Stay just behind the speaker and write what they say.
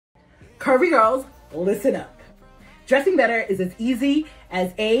Curvy girls, listen up. Dressing better is as easy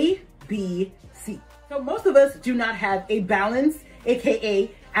as A, B, C. So most of us do not have a balanced,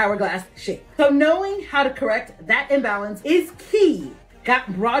 AKA hourglass shape. So knowing how to correct that imbalance is key.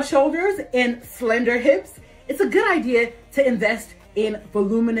 Got broad shoulders and slender hips? It's a good idea to invest in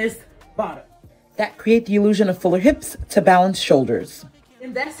voluminous bottoms that create the illusion of fuller hips to balanced shoulders.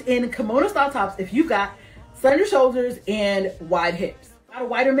 Invest in kimono style tops if you've got slender shoulders and wide hips. Got a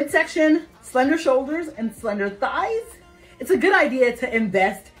wider midsection, slender shoulders, and slender thighs? It's a good idea to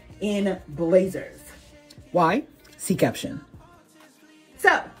invest in blazers. Why? See caption.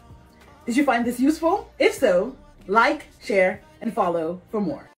 So, did you find this useful? If so, like, share, and follow for more.